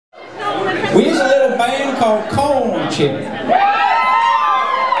We was a little band called Corn Chip.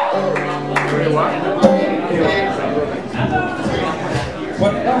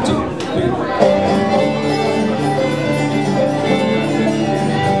 What? 2, 3.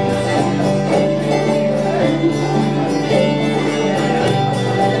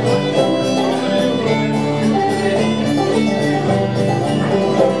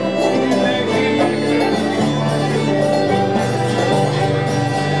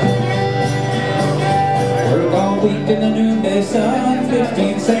 Week in the noonday sun,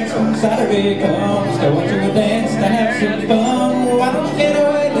 15 cents when Saturday comes. Going to a dance to have some fun. Why don't you get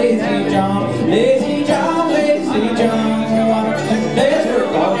away, lazy John? Lazy John, lazy John. Why don't you take the day's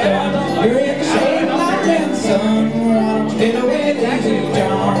work all done? You're in the shade, not in the sun. Why don't you get away, lazy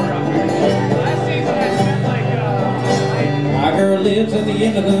John? My girl lives at the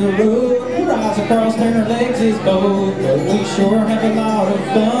end of the road. Her eyes across her legs is both. But we sure have a lot of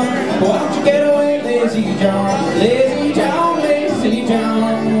fun. Why don't you get away, lazy John? Lazy John, lazy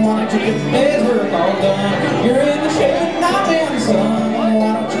John. Why don't you get the day's work all done? You're in the shade, not in the sun.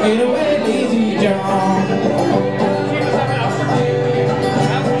 Why don't you get away, lazy John?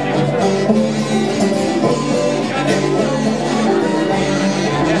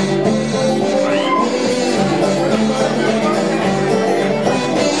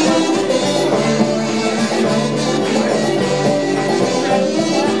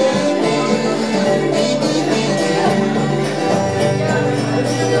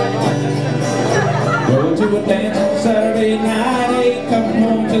 To a dance on Saturday night, ain't coming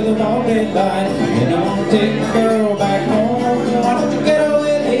home till the long daylight. And I wanna take the girl back home. Why don't you get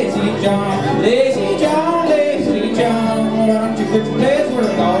away, lazy John? Lazy John, lazy John. Why don't you get the day's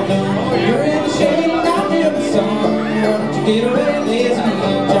work all done? You're in the shade, not in the sun. Why don't you get away, lazy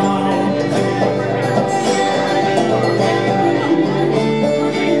John?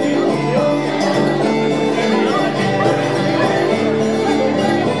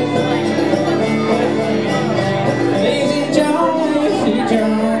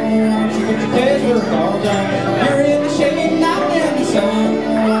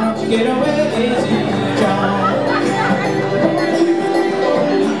 Get away, lazy John.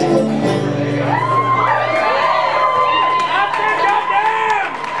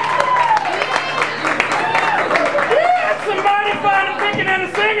 Yeah, somebody find a picking and a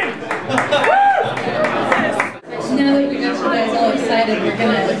singing. Now that we got you guys all excited, we're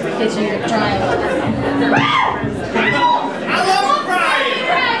gonna get you to cry. I love crying.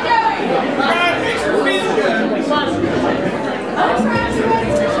 Crying makes me feel good.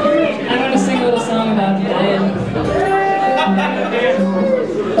 I'm gonna sing a little song about the dead.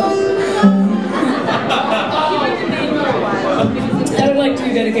 I would like to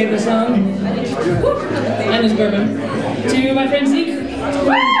dedicate this song, and this Bourbon, to my friend Zeke.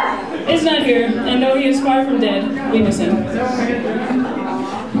 Is not here, and though he is far from dead, we miss him.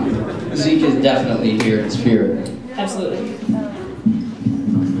 Zeke is definitely here in spirit. Absolutely.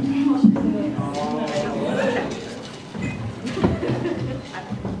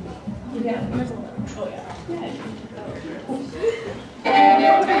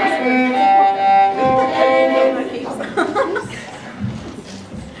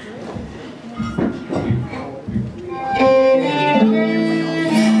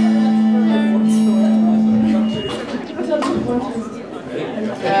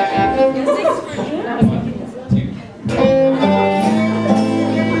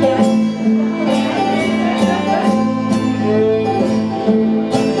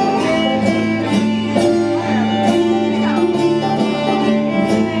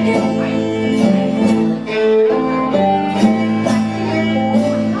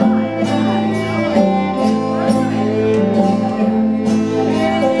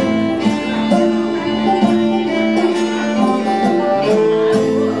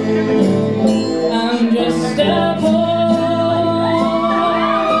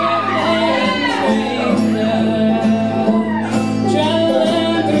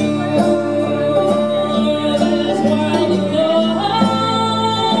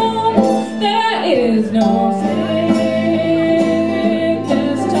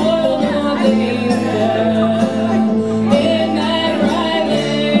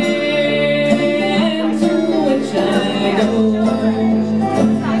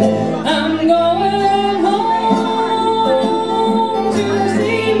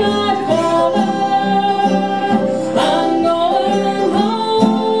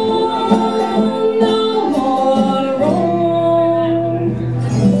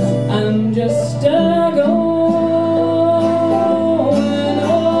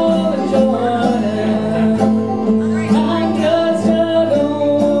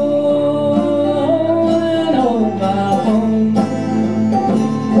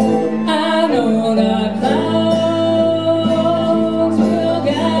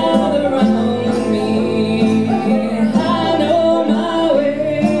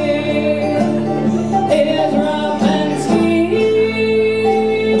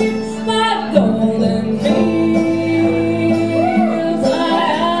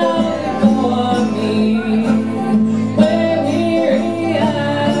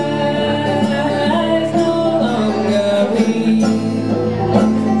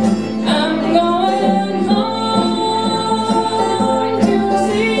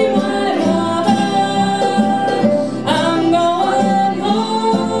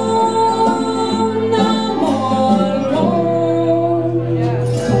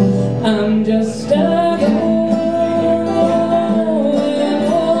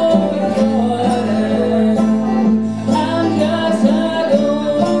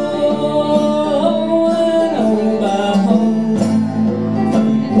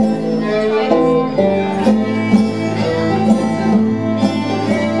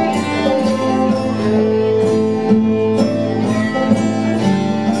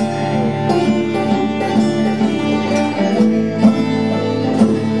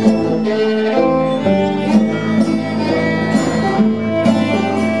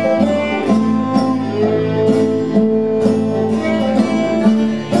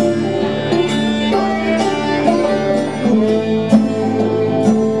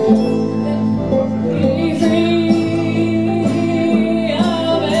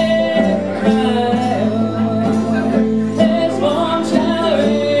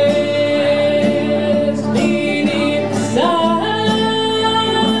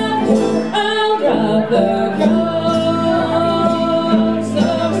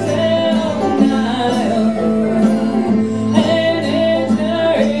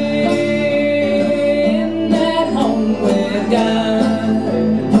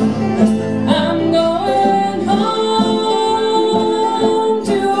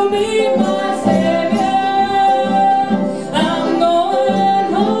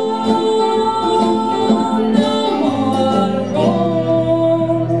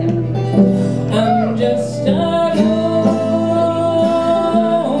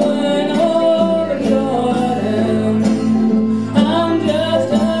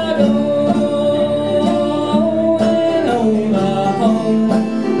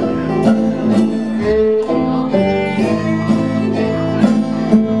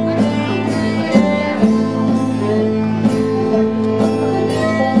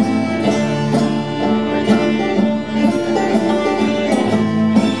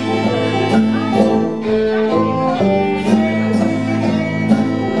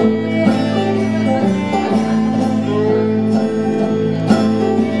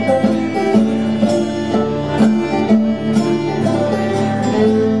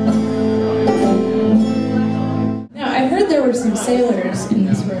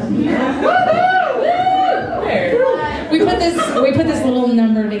 this little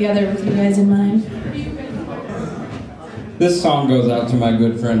number together with you guys in mind. This song goes out to my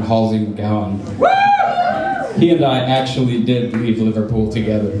good friend Halsey McGowan. He and I actually did leave Liverpool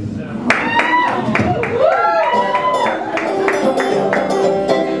together.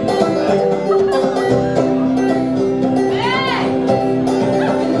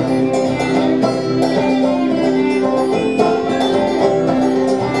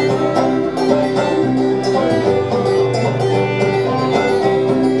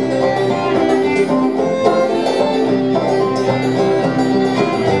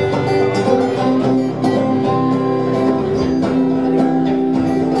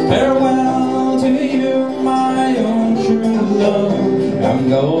 Farewell to you, my own true love. I'm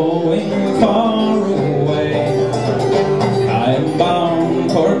going far away. I'm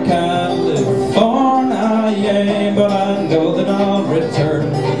bound for California, yeah, but I know that I'll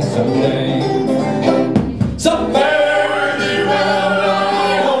return someday. So fare thee well,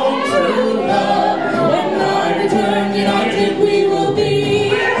 my own true love. When I return, united we will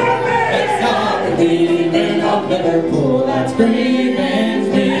be. It's not the leaving of Liverpool that's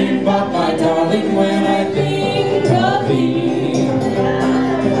grieving me, but my darling, when I think of thee.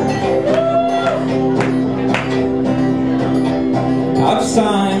 I've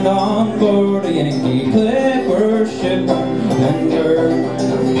signed on board a Yankee clipper ship,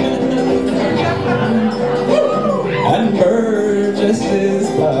 and Burgess is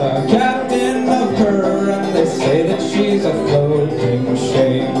the captain of her, and they say that she's a floating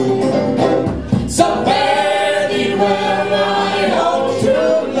shame. So fare thee well, my own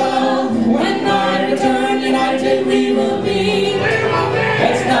true love. When I return, united we will be.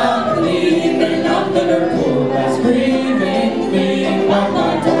 It's not the leaving of Liverpool that's grieving me, but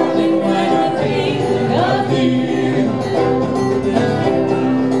my darling, when I think of thee.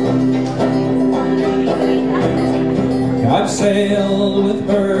 I've sailed with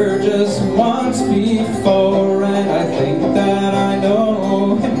Burgess once before, and I think that I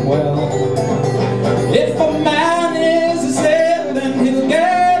know him well. If a man is a sailor, then he'll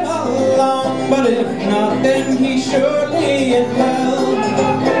get along, but if not, then he surely it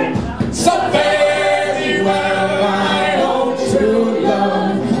will. So fare thee well, my own true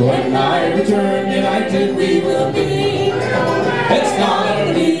love. When I return, united we will be. It's not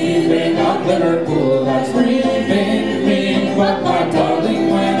the leaving of Liverpool that's grieving me, but my darling,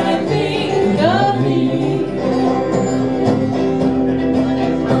 when I think of thee.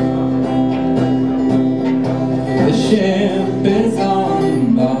 The ship is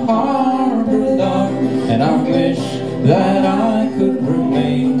on the harbor, love, and I wish that I could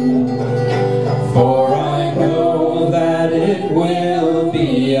remain, for I know that it will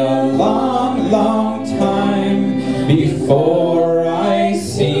be a long, long time before I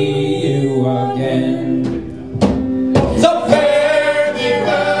see you again. So fare thee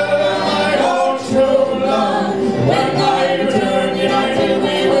well, my own true love. When I return, united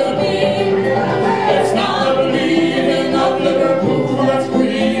we will be. It's not the leaving of Liverpool that's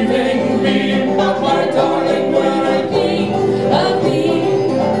grieving me, but my darling, when I think of thee.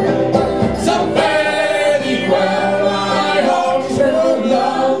 So fare thee well, my own true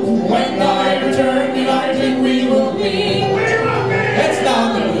love. When I return, united we will be. It's not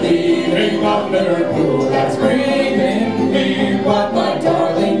the leaving of Liverpool